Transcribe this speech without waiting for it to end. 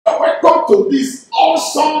welcome to this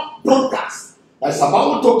awesome broadcast that's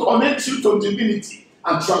about to connect you to divinity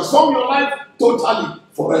and transform your life totally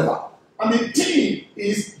forever. And the theme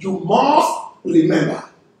is you must remember.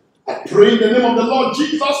 I pray in the name of the Lord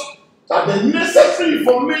Jesus that the necessary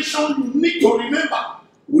information you need to remember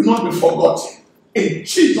will not be forgotten. In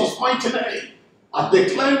Jesus' mighty name, I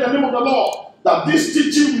declare in the name of the Lord that this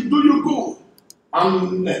teaching will do you good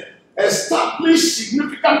and establish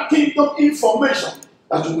significant kingdom information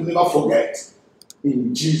that you will never forget.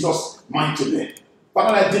 In Jesus' mighty name.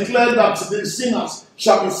 Father, I declare that the sinners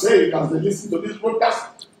shall be saved as they listen to this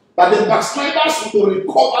broadcast, that the backsliders will be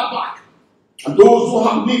recovered back, and those who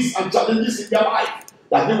have needs and challenges in their life,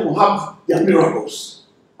 that they will have their miracles.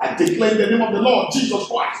 I declare in the name of the Lord Jesus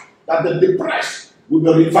Christ that the depressed will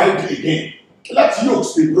be revived again. Let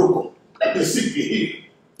yokes be broken. Let the sick be healed.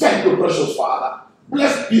 Thank you, precious Father.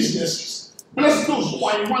 Bless businesses. Bless those who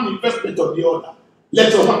are in one investment or the other.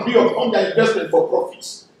 Let your hand be upon their investment for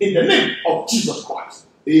profits. In the name of Jesus Christ.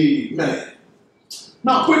 Amen.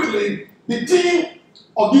 Now, quickly, the theme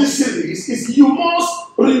of this series is you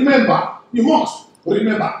must remember. You must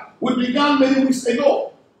remember. We began many weeks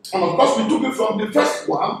ago. And of course, we took it from the first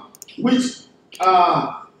one, which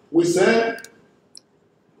we said,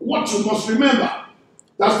 what you must remember.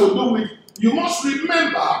 That's to do with, you must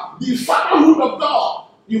remember the fatherhood of God.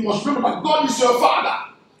 You must remember that God is your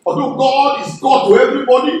father. Although God is God to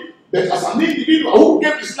everybody, but as an individual who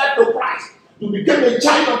gave his life to Christ, you became a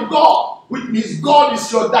child of God, which means God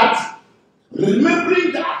is your daddy.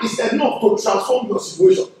 Remembering that is enough to transform your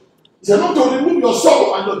situation. It's enough to remove your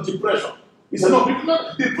sorrow and your depression. It's enough.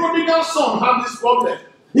 The prodigal son had this problem.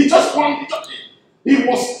 He just wanted, he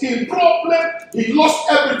was in problem. He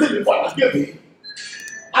lost everything the father gave him.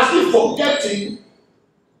 As if forgetting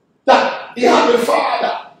that he had a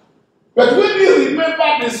father. But when he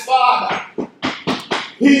remembered his father,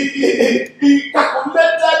 he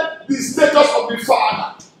calculated the status of the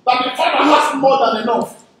father. That the father has more than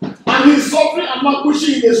enough. And he's suffering and not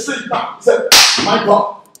pushing in the street now. He said, my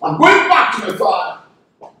God, I'm going back to my father.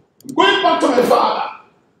 I'm going back to my father.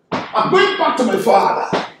 I'm going back to my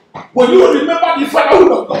father. When you remember the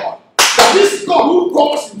fatherhood of God, that this God who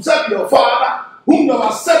calls himself your father, whom you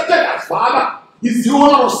have accepted as father, is the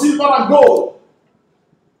owner of silver and gold.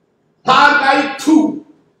 Haggai 2.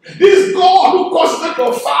 This God who calls himself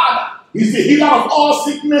your father is the healer of all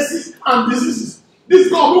sicknesses and diseases. This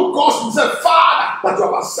God who calls himself father that you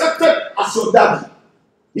have accepted as your daddy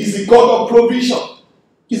is the God of provision.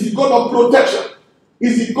 He's the God of protection.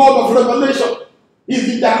 He's the God of revelation.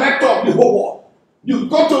 He's the director of the whole world. You've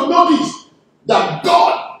got to know this, that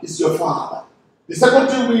God is your father. The second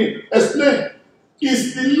thing we explain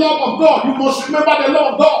is the love of God. You must remember the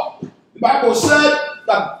love of God. The Bible said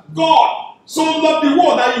that God so loved the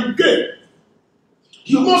world that he gave.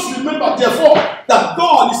 You must remember, therefore, that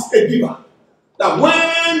God is a giver. That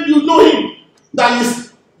when you know him, that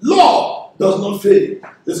his love does not fail.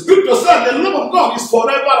 The scripture said the love of God is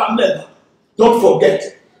forever and ever. Don't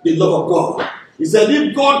forget the love of God. He said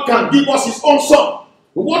if God can give us his own son,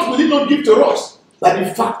 what will he not give to us? Like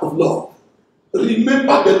the fact of love.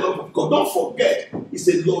 Remember the love of God. Don't forget, he's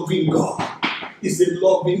a loving God. He's a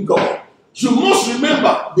loving God. You must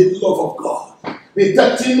remember the love of God. The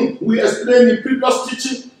third thing we explained in previous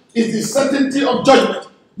teaching is the certainty of judgment.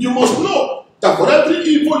 You must know that for every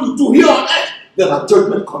evil you do here on earth, there are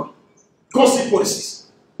judgment coming.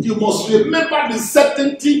 Consequences. You must remember the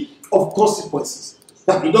certainty of consequences.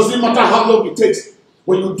 That it doesn't matter how long it takes.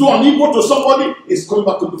 When you do an evil to somebody, it's coming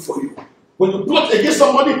back to do for you. When you plot against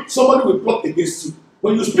somebody, somebody will plot against you.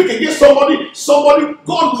 When you speak against somebody,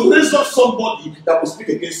 God will raise up somebody that will speak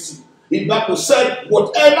against you. The Bible said,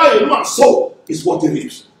 whatever a man sow is what he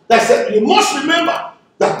reaps. That said, you must remember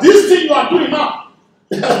that this thing you are doing now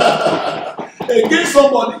against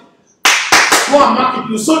somebody, go and mark it.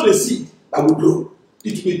 You sow the seed that will grow.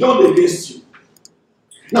 It will be done against you.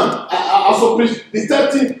 Now, I also preach the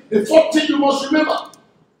third thing, the fourth thing you must remember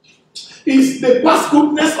is the past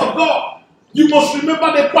goodness of God. You must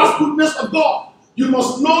remember the past goodness of God. You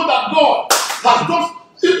must know that God has done.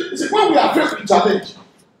 See, when we are faced with challenge,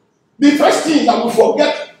 the first thing is that we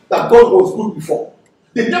forget that God was good before.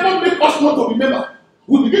 The devil makes us not to remember.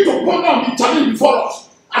 We begin to ponder on the challenge before us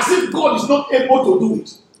as if God is not able to do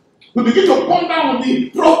it. We begin to ponder on the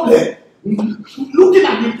problem, looking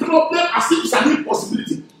at the problem as if it's an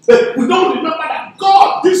impossibility. But we don't remember that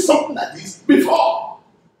God did something like this before.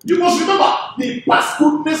 You must remember the past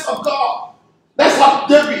goodness of God. That's how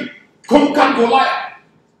David conquered Goliath.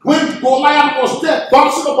 When Goliath was there,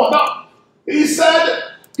 bouncing up and down, he said,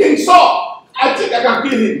 King Saul, I think I can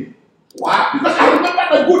kill him. Why? Because I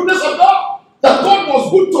remember the goodness of God. That God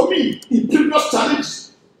was good to me in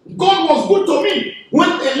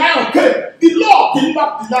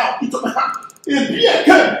The bear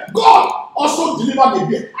came. God also delivered the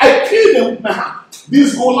bear. I killed them with my hand.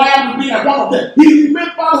 This Goliath will be like one of them. He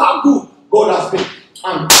remembered how good God has been.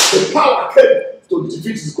 And the power came to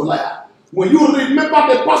defeat this Goliath. When you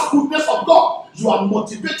remember the past goodness of God, you are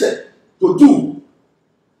motivated to do.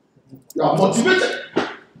 You are motivated to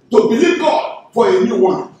believe God for a new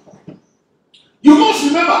one. You must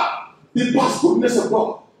remember the past goodness of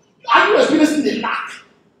God. Are you experiencing the lack?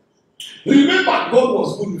 Remember, God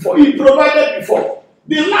was good before. He provided before.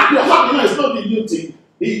 The lack you have now is not the new thing.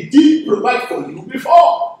 He did provide for you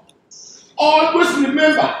before. Always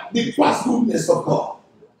remember the past goodness of God.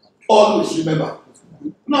 Always remember.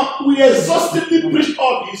 Now, we exhaustively preached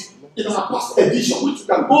all this in our past edition, which you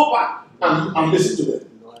can go back and listen to them.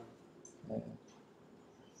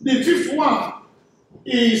 The fifth one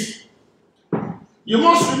is, you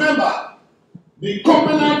must remember the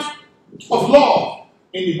covenant of love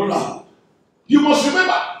in the brotherhood. You must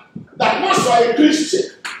remember that once you are a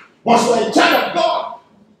Christian, once you are a child of God,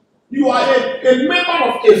 you are a member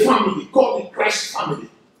of a family called the Christ family,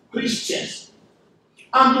 Christians.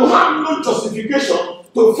 And you have no justification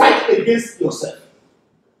to fight against yourself.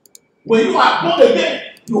 When you are born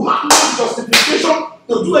again, you have no justification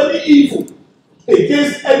to do any evil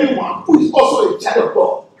against anyone who is also a child of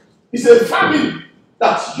God. It's a family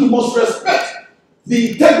that you must respect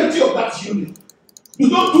the integrity of that union. You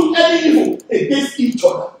don't do any evil against each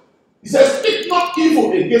other. He says, speak not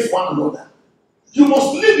evil against one another. You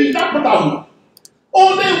must live in that brotherhood.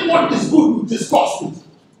 Only what is good you discuss with.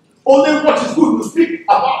 Only what is good you speak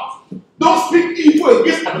about. Don't speak evil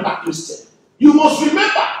against another Christian. You must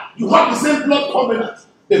remember you have the same blood covenant,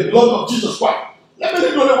 the blood of Jesus Christ. Let me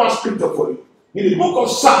read only one scripture for you. In the book of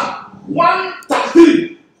Psalm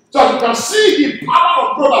 133, so you can see the power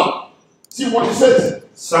of brotherhood. See what it says.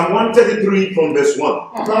 Psalm 133 from verse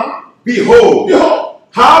 1. Behold,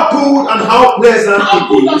 how good and how pleasant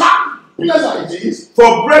it is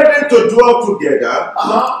for brethren to dwell together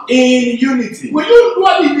in unity. When you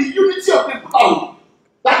dwell in the unity of the brotherhood,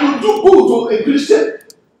 that you do good to a Christian,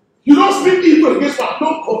 you don't speak evil against one,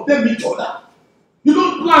 don't condemn each other. You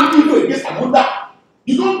don't plan evil against another.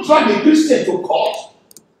 You don't drag a Christian to court.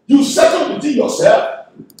 You settle within yourself.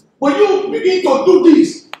 When you begin to do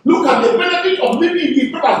this, look at the benefit of living in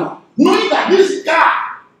the brotherhood, knowing that this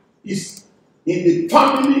guy is in the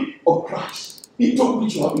family of Christ, into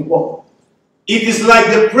which you have been born. It is like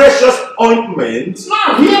the precious ointment.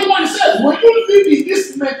 Now, hear what it says. When you live in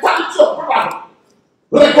this mentality of brotherhood,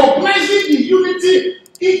 recognizing the unity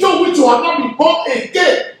into which you have not been born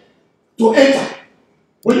again to enter.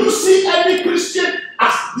 When you see every Christian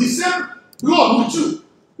as the same blood with you,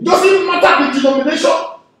 it doesn't matter the denomination,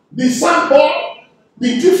 the symbol,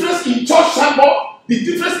 the difference in church symbol, the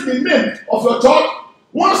difference in the name of your church.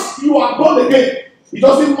 Once you are born again, it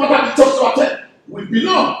doesn't matter the church you attend. We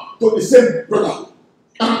belong to the same brotherhood.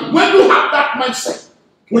 And when you have that mindset,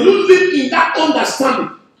 when you live in that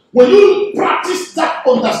understanding, when you practice that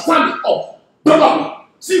understanding of brotherhood,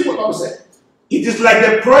 see what Bible said. It is like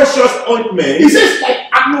the precious ointment. It says like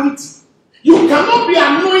anointing. You cannot be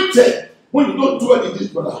anointed when you don't dwell in this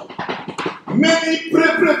brotherhood. Many pray,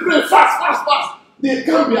 fast. They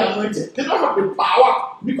can't be anointed. They don't have the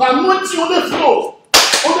power because anointing only flows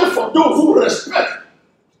only for those who respect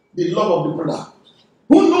the love of the brotherhood.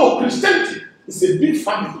 Who know Christianity is a big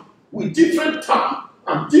family with different towns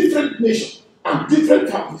and different nations and different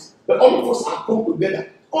families. But all of us are come together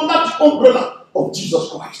under the umbrella of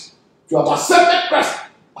Jesus Christ. If you have accepted Christ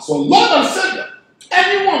as your Lord and Savior,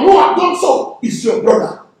 anyone who has done so is your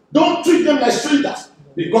brother. Don't treat them like strangers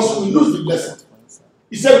because you will lose the blessing.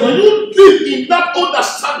 He said, when you live in that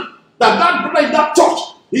understanding that that brother in that church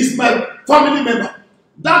is my family member,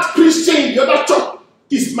 that Christian in the other church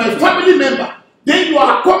is my family member, then you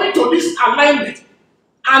are coming to this alignment.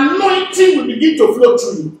 Anointing will begin to flow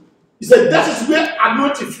through you. He said that is where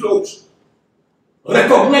anointing flows.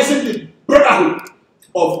 Recognizing the brotherhood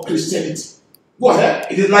of Christianity. Go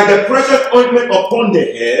ahead. It is like the precious ointment upon the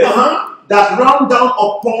head that ran down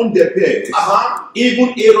upon the beard,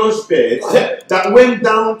 even Aaron's beard that went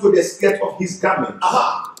down to the skirt of his garment,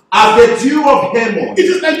 as the dew of Hermon. It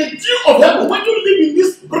is like the dew of Hermon. When you live in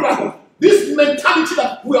this brotherhood, this mentality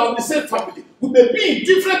that we are in the same family, we may be in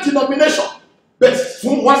different denominations, but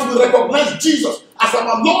once we recognize Jesus as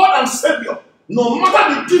our Lord and Savior, no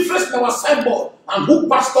matter the difference in our symbol and who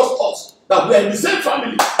pastors us, that we are in the same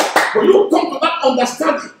family, when you come to that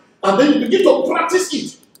understanding and then you begin to practice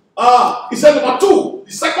it, he said number two,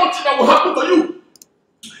 the second thing that will happen to you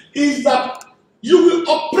is that you will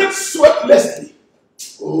operate sweatlessly,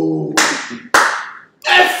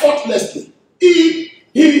 effortlessly. He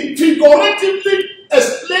figuratively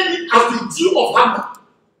explained it as the dew of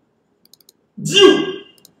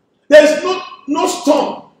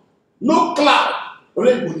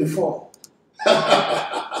before.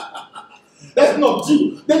 That's not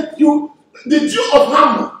Jew. The Jew of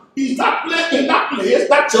Haman is that place, in that place,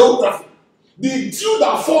 that geography. The Jew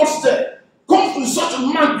that falls there comes with such a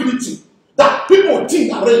magnitude that people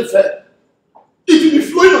think are really fair. It will be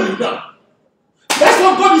flowing on the ground. That's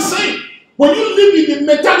what God is saying. When you live in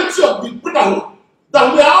the mentality of the brotherhood,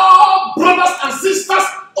 that we are all brothers and sisters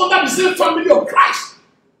under the same family of Christ,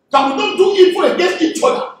 that we don't do evil against each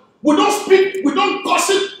other, we don't speak, we don't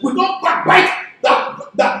gossip, we don't backbite,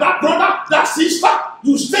 that brother, that sister,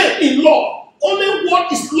 you stay in love. Only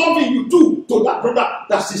what is loving you do to that brother,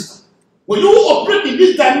 that sister. When you operate in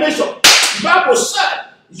this dimension, the Bible said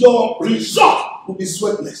your result will be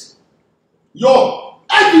sweatless. Your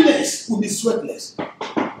evidence will be sweatless.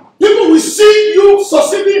 People will see you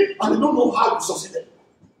succeeding and they don't know how you succeeded.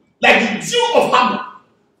 Like the Jew of Haman,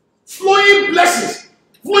 flowing blessings,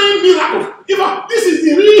 flowing miracles. Even this is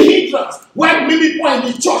the real hindrance why many people in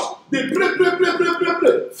the church, they pray.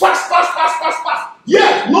 Fast.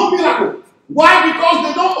 Yeah, no miracle. Why? Because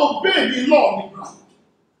they don't obey the law of the ground.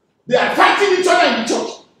 They are fighting each other in the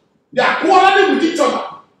church. They are quarreling with each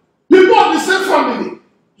other. People of the same family.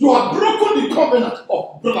 You have broken the covenant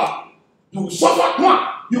of brotherhood. You will suffer. One,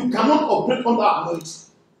 you cannot operate under anointing.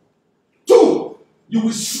 Two, you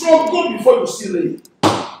will struggle before you see rain.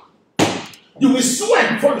 You will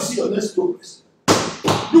sweat before you see your next progress.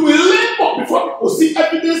 You will labor before people see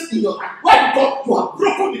evidence in your life. Why? Because you have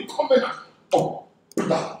broken the covenant of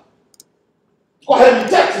brotherhood. Go ahead and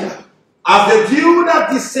text me. As the dew that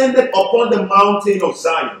descended upon the mountain of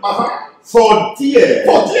Zion, for there,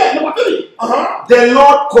 number 3, the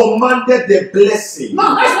Lord commanded the blessing.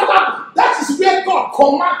 Now that's what happened. That is where God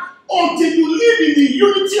commands until you live in the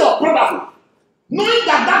unity of brotherhood. Knowing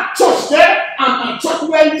that church there and my church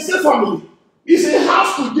were in the same family is a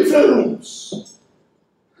house with different rooms.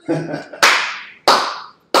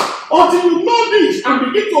 Until you know this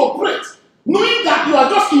and begin to operate, knowing that you are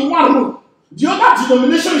just in one room, the other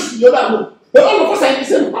denomination is in the other room, but all of us are in the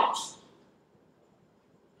same house.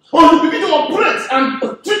 Until you begin to operate and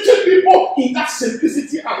treating people in that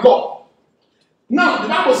simplicity and love. Now, the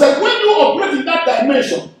Bible said, when you operate in that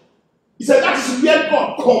dimension, he said that is where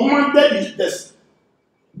God commanded his blessing.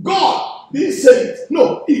 God didn't say it.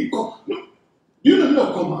 No, no. You don't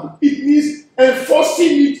know command. It means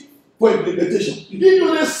enforcing it for implementation. You didn't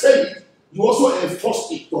only say it, you also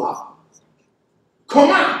enforced it to happen.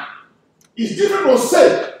 Command is different from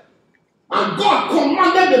say. And God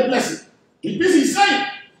commanded the blessing. It means he's saying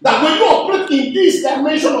that when you operate in this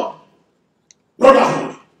dimension of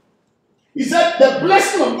brotherhood, he said the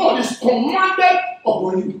blessing of God is commanded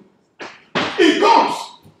upon you. It comes.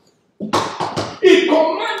 He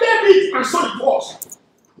commanded it and so it was.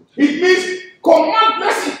 It means command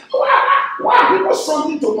blessing. Why are people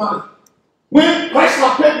struggling to marry? When Christ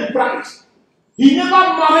has paid the price, he never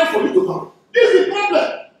married for you to marry. This is the problem.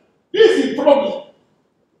 This is the problem.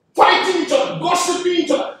 Fighting each other, gossiping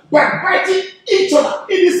each other, backbiting each other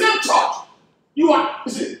in the same church. You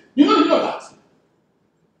don't know that.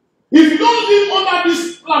 If you don't live under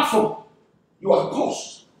this platform, you are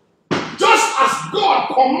cursed. Just as God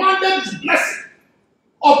commanded his blessing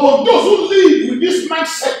upon those who live with this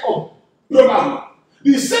mindset of brotherhood.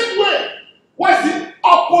 The same way, what's the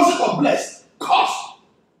opposite of blessed? Curse.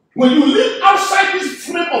 When you live outside this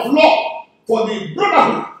frame of law for the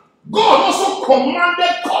brotherhood, God also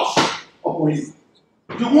commanded curse upon you.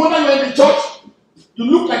 You wonder you're in the church, you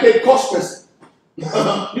look like a cursed person.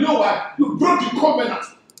 You know why? You broke the covenant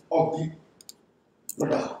of the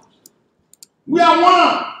brotherhood. We are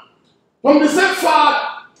one from the same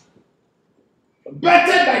Father,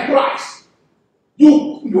 bettered by Christ.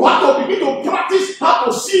 You have to begin to practice how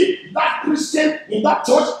to see that Christian in that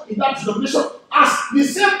church, in that denomination, as the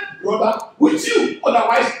same brother with you.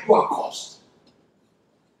 Otherwise, you are cursed.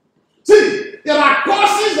 See, there are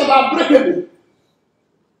curses that are breakable.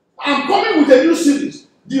 I'm coming with a new series,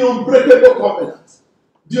 the unbreakable covenant,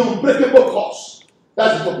 the unbreakable curse.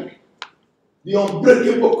 That's the topic. The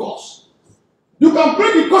unbreakable curse. You can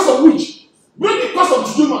break the curse of witch, break the curse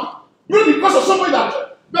of human, break the curse of somebody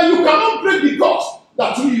that, but you cannot break the curse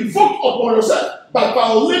that you evoke upon yourself by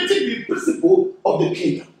violating the principle of the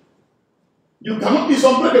kingdom. You cannot be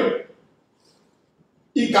unbreakable.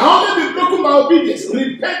 It can only be broken by obedience,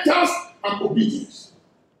 repentance, and obedience.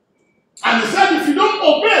 And he said, if you don't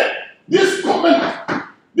obey this covenant,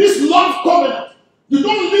 this love covenant, you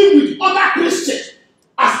don't live with other Christians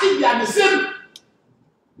as if they are the same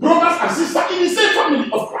brothers and sisters in the same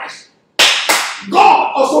family of Christ.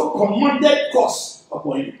 God also commanded curse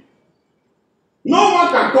upon you. No one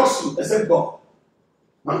can curse you except God.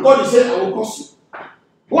 And God is saying, I will curse you.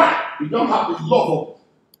 Why? You don't have the love of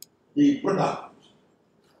the brotherhood.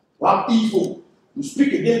 You have evil. You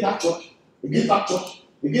speak against that church, against that church,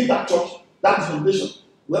 against that church, that denomination.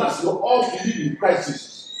 Whereas you all believe in Christ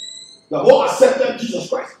Jesus. You have all accepted Jesus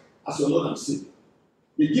Christ as your Lord and Savior.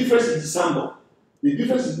 The difference is the symbol. The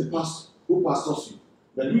difference is the pastor who pastors you.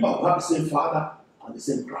 The member will have the same Father and the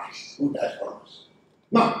same Christ who died for us.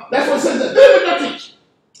 Now, that's what it says there. Three major things.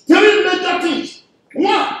 Three major things.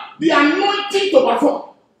 One, the anointing to perform.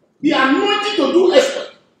 The anointing to do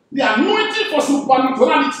exploit. The anointing for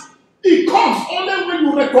supernaturality. It comes only when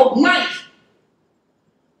you recognize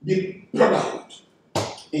the brotherhood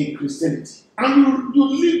in Christianity. And you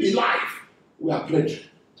live the life we are brethren.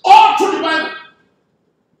 All through the Bible.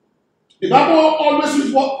 The Bible always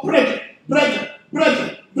uses what? Brethren, brethren,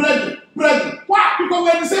 brethren, brethren, brethren. Why? Because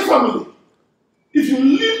we're the same family. If you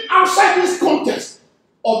live outside this context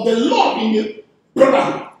of the Lord in the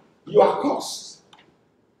brotherhood, you are cursed.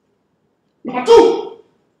 Number two,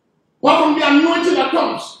 apart from the anointing that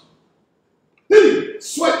comes, three,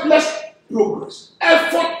 sweatless progress,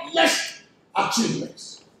 effortless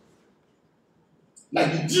achievements,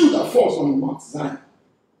 like the dew that falls on Mount Zion.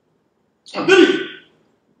 And three,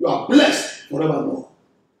 you are blessed forevermore.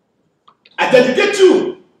 I dedicate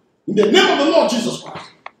you in the name of the Lord Jesus Christ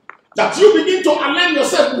that you begin to align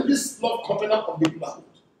yourself with this love covenant of the brotherhood.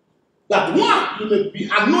 That one, you may be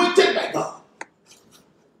anointed by God.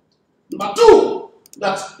 Number two,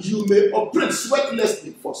 that you may operate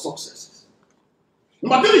sweatlessly for successes.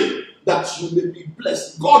 Number three, that you may be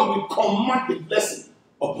blessed. God will command the blessing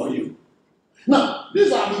upon you. Now,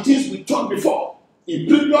 these are the things we taught before in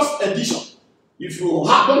previous edition. If you don't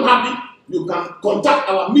have it, you can contact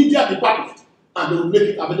our media department and they will make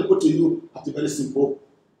it available to you at a very simple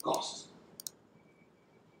cost.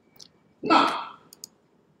 Now,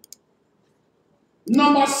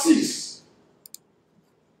 number 6,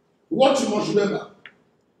 what you must remember.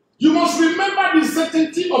 You must remember the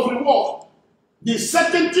certainty of reward. The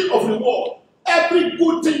certainty of reward. Every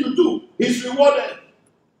good thing you do is rewarded.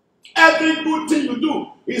 Every good thing you do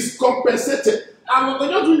is compensated. And we're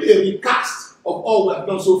not doing a recast of all we have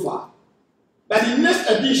done so far. By the next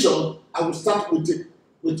edition, I will start with it.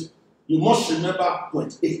 You must remember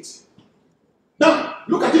point 8. Now,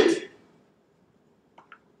 look at it.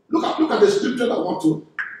 Look at the scripture that I want to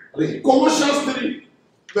read. Colossians 3,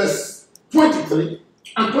 verse 23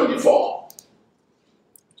 and 24.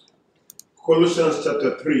 Colossians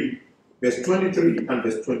chapter 3, verse 23 and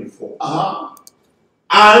verse 24.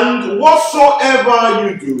 And whatsoever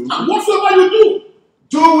you do,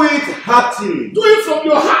 do it heartily. Do it from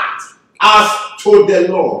your heart. As to the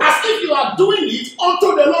Lord. As if you are doing it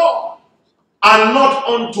unto the Lord. And not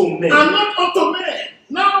unto men. And not unto men.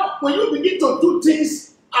 Now, when you begin to do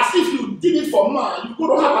things as if you did it for man, you're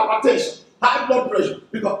going to have hypertension, high blood pressure.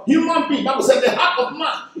 Because human being, that will say the heart of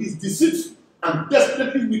man is deceitful and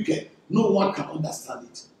desperately wicked. No one can understand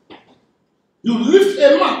it. You lift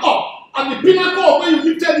a man up, and the pinnacle of where you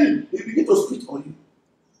lifted him, he begin to spit on you.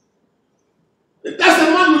 That's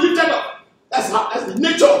the man you lifted up. That's the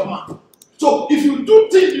nature of man. So if you do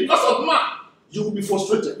things because of man, you will be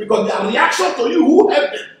frustrated because their reaction to you who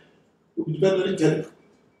helped them will be very, very terrible.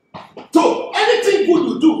 So anything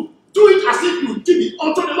good you do it as if you did it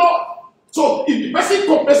unto the Lord. So if the person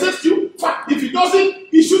compensates you, fine. If he doesn't,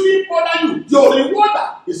 he shouldn't bother you. Your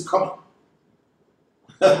rewarder is coming.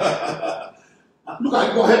 Look at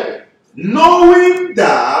it, go ahead. Knowing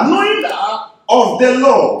that of the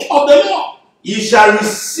Lord, ye shall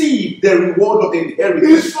receive the reward of the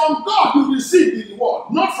inheritance. It's from God you receive the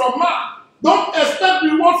reward, not from man. Don't expect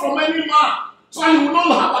reward from any man. So you will not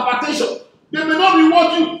have hypertension. They may not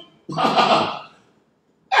reward you.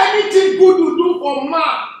 Anything good you do for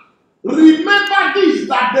man, remember this,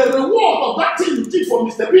 that the reward of that thing you did for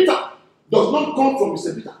Mr. Peter does not come from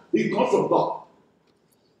Mr. Peter. It comes from God.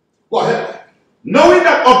 Go ahead. Knowing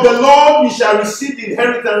that of the Lord ye shall receive the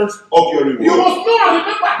inheritance of your reward. You must know and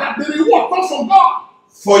remember that the reward comes from God.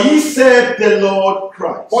 For ye serve the Lord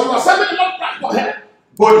Christ. For you are serving the Lord Christ. Go ahead.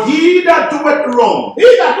 But he that doeth wrong,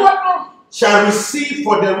 shall receive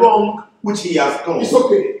for the wrong which he has done. It's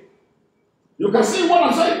okay. You can see what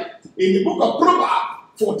I'm saying in the book of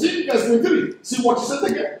Proverbs 14, verse 23. See what he said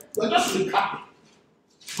again. We're just recapping.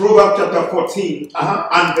 Proverbs chapter 14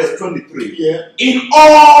 and verse 23. Yeah. In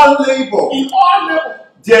all labor,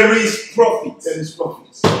 there is profit. There is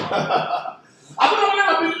profit. I don't know whether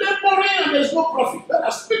I've been laboring and there is no profit. But I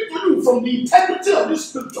speak to you from the integrity of this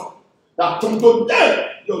scripture that from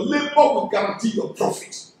today your labor will guarantee your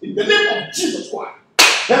profit. In the name of Jesus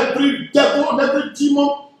Christ. Every devil, every demon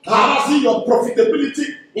harassing your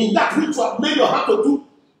profitability in that which you have made your heart to do,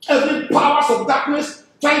 every powers of darkness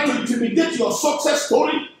trying to intimidate your success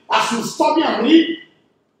story, as you study and read,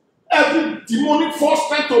 every demonic force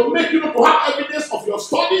trying to make you to have evidence of your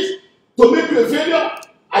studies, to make you a failure,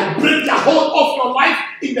 I break the hold of your life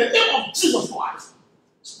in the name of Jesus Christ.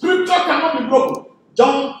 Scripture cannot be broken.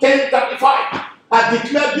 John 10:35. I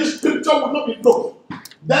declare this scripture will not be broken.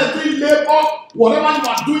 Every labor, whatever you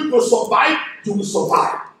are doing to survive, you will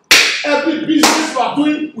survive. Every business you are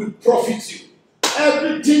doing will profit you.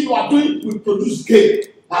 Everything you are doing will produce gain.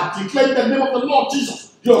 I declare in the name of the Lord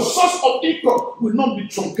Jesus, your source of income will not be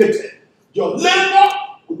truncated. Your labor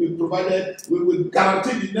will be provided. We will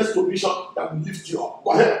guarantee the next provision that will lift you up.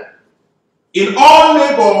 Go ahead. In all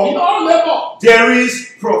labor, there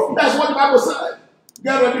is profit. That's what the Bible said.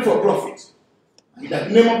 Get ready for profit. In the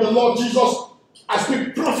name of the Lord Jesus, I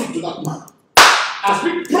speak profit to that man. I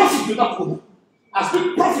speak profit to that woman. I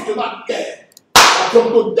speak profit to that girl. That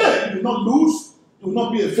from today, you will not lose. You will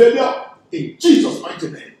not be a failure. In Jesus' mighty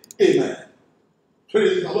name. Amen.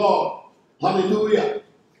 Praise the Lord. Hallelujah.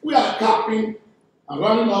 We are capping and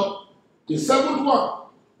running up the seventh one,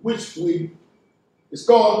 which is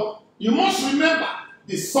called, you must remember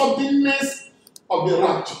the suddenness of the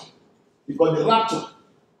rapture. Because the rapture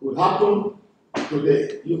will happen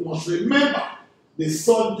today. You must remember the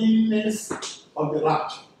suddenness of the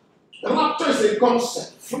rapture. The rapture is a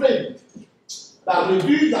concept framed that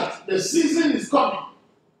reveals that the season is coming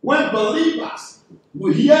when believers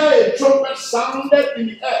will hear a trumpet sounded in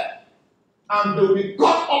the air and they will be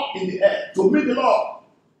caught up in the air to meet the Lord.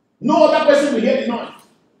 No other person will hear the noise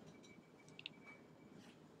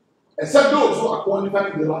except those who are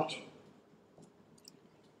qualified in the rapture.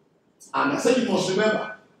 And I say you must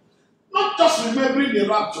remember, not just remembering the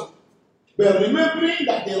rapture, but remembering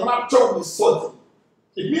that the rapture is sudden.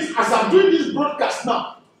 It means as I'm doing this broadcast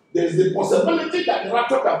now, there is the possibility that the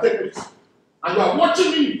rapture can take place. And you are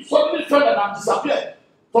watching me, suddenly felt that I've disappeared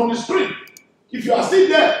from the screen. If you are still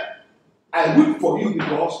there, I weep for you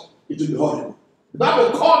because it will be horrible. The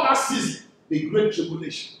Bible called that season the Great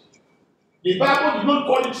Tribulation. The Bible did not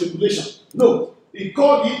call it tribulation. No, it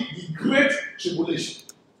called it the Great Tribulation.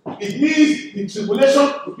 It means the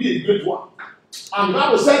tribulation will be a great one. And the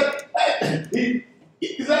Bible said,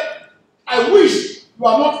 he said, I wish you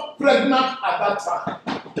are not pregnant at that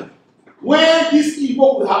time. When this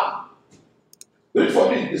evil will happen. Read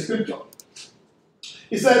for me the scripture.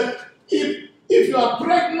 He said, if you are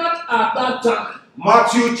pregnant at that time.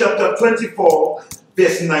 Matthew chapter 24,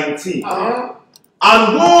 verse 19.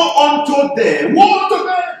 And woe unto them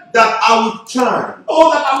that I will turn.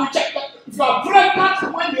 Oh, that I will check that. If you are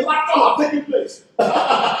pregnant when the rapture has taken place.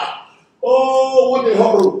 Oh, what a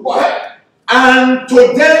horror. Go ahead. And to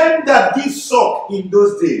them that give suck in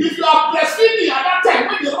those days. If you are breastfeeding at that time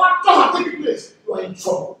when the rapture has taken place, you are in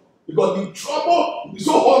trouble. Because the trouble will be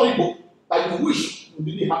so horrible that you wish you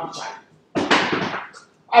really have a child.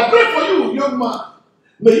 I pray for you, young man.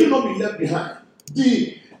 May you not be left behind.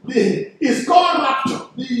 It's called rapture.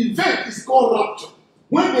 The event is called rapture.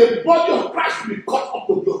 When the body of Christ will be caught up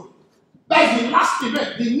to glory. That's the last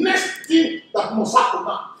event. The next thing that must happen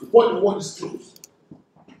now before the world is closed.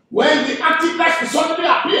 When the Antichrist will suddenly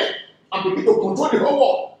appear and begin to control the whole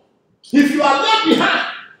world. If you are left behind,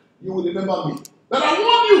 you will remember me. But I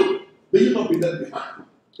warn you, may you not be left behind.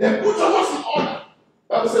 Then put your house in order.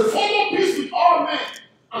 That will say, follow peace with all men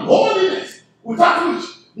and holiness, without which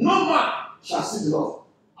no man shall see the Lord.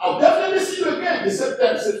 I'll definitely see you again, the same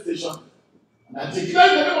time, same station. And I declare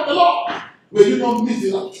in the name of the Lord, may you not miss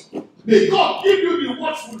the rapture. May God give you the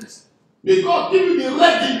watchfulness. May God give you the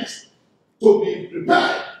readiness to be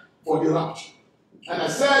prepared for the rapture. And I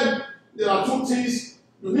said, there are two things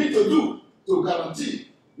you need to do to guarantee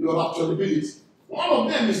your rapturability. One of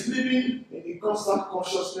them is living in the constant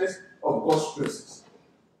consciousness of God's presence.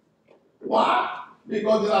 Why?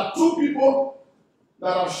 Because there are two people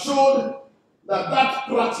that have shown that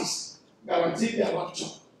practice guarantees their rapture.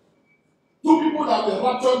 Two people that were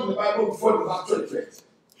raptured in the Bible before the rapture effect.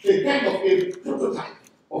 A kind of a prototype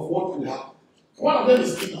of what will happen. One of them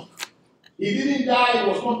is Enoch. He didn't die, he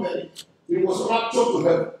was not buried. He was raptured to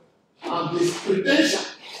heaven. And his credential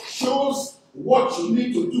shows what you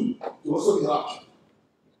need to do to also be raptured.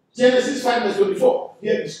 Genesis 5 verse 24.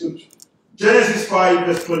 Here is scripture. Genesis 5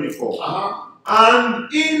 verse 24.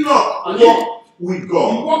 And Enoch walked with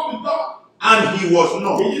God. He walked with God. And he was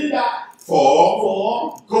not. He didn't die.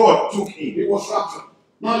 For God took him. He was raptured.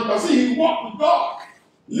 Now you can see he walked with God.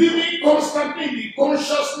 Living constantly in the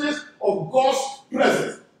consciousness of God's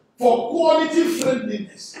presence. For quality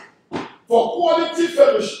friendliness. For quality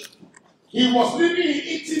fellowship. He was living in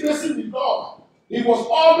intimacy with God. He was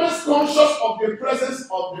always conscious of the presence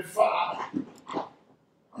of the Father.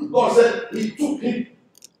 And God said, he took him.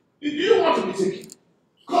 Do you want to be taken?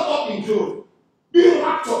 caught up in glory, be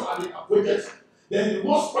raptured at the appointed time, then you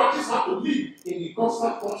must practice how to live in the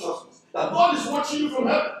constant consciousness that God is watching you from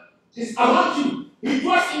heaven. He's around you. He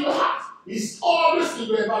dwells in your heart. He's always in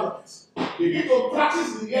your environment. Begin to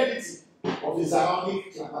practice the reality of the surrounding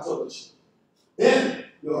climatology. Then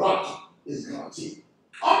your rapture is guaranteed.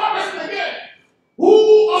 Another person again,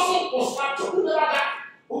 who also was raptured, who never died,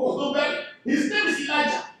 who was not buried. His name is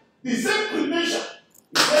Elijah. The same cremation.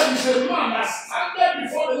 He said he's a man that standeth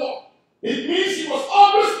before the Lord. It means he was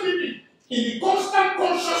always living in the constant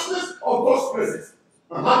consciousness of God's presence.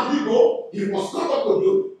 And how did he go? He was caught up to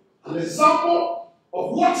glory. An example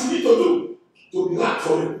of what you need to do to be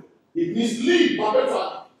raptured. It means live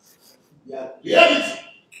perpetually. The reality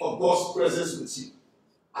of God's presence with you.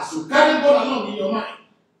 As you carry God along in your mind,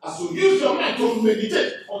 as you use your mind to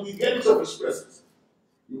meditate on the reality of His presence,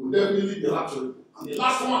 you will definitely be raptured. And the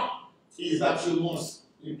last one is that you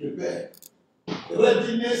must be prepared.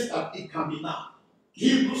 Readiness that it can be now.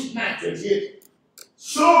 Hebrews 9:28.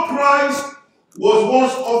 So Christ was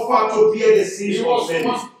once offered to bear the sins of many. He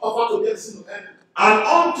was once offered to bear the sins of many. And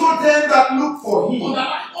unto them that look for him,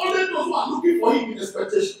 only those who are looking for him in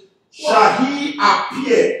expectation, shall he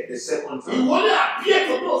appear the second time. He will only appear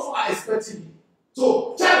to those who are expecting him.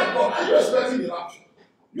 So, child of God, are you expecting the rapture?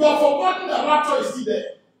 You are forgotten that rapture is still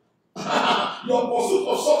there. Your pursuit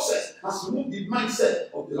of success has removed the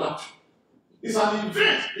mindset of the rapture. It's an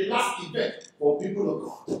event, the last event for people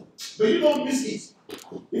of God. But you don't miss it.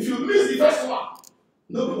 If you miss the first one,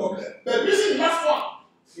 no problem. But missing the last one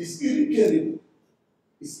is irreparable.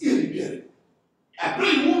 It's irreparable. I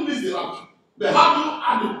pray you won't miss the rapture. But how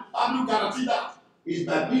do you guarantee that? Is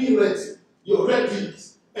by being ready. Your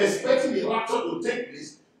readiness, expecting the rapture to take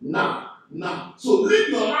place now. So live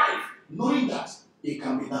your life knowing that it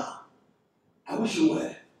can be now. I wish you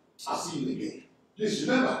well. I'll see you again. Please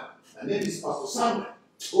remember, my name is Pastor Samuel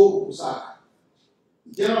O. Kusaka,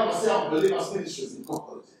 General Pastor of Believers Ministries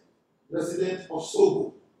Incorporated, President of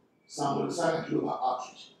SOGO, Samuel Kusaka Global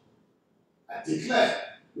Outreach. I declare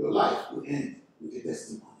your life will end with a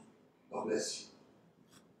testimony. God bless you.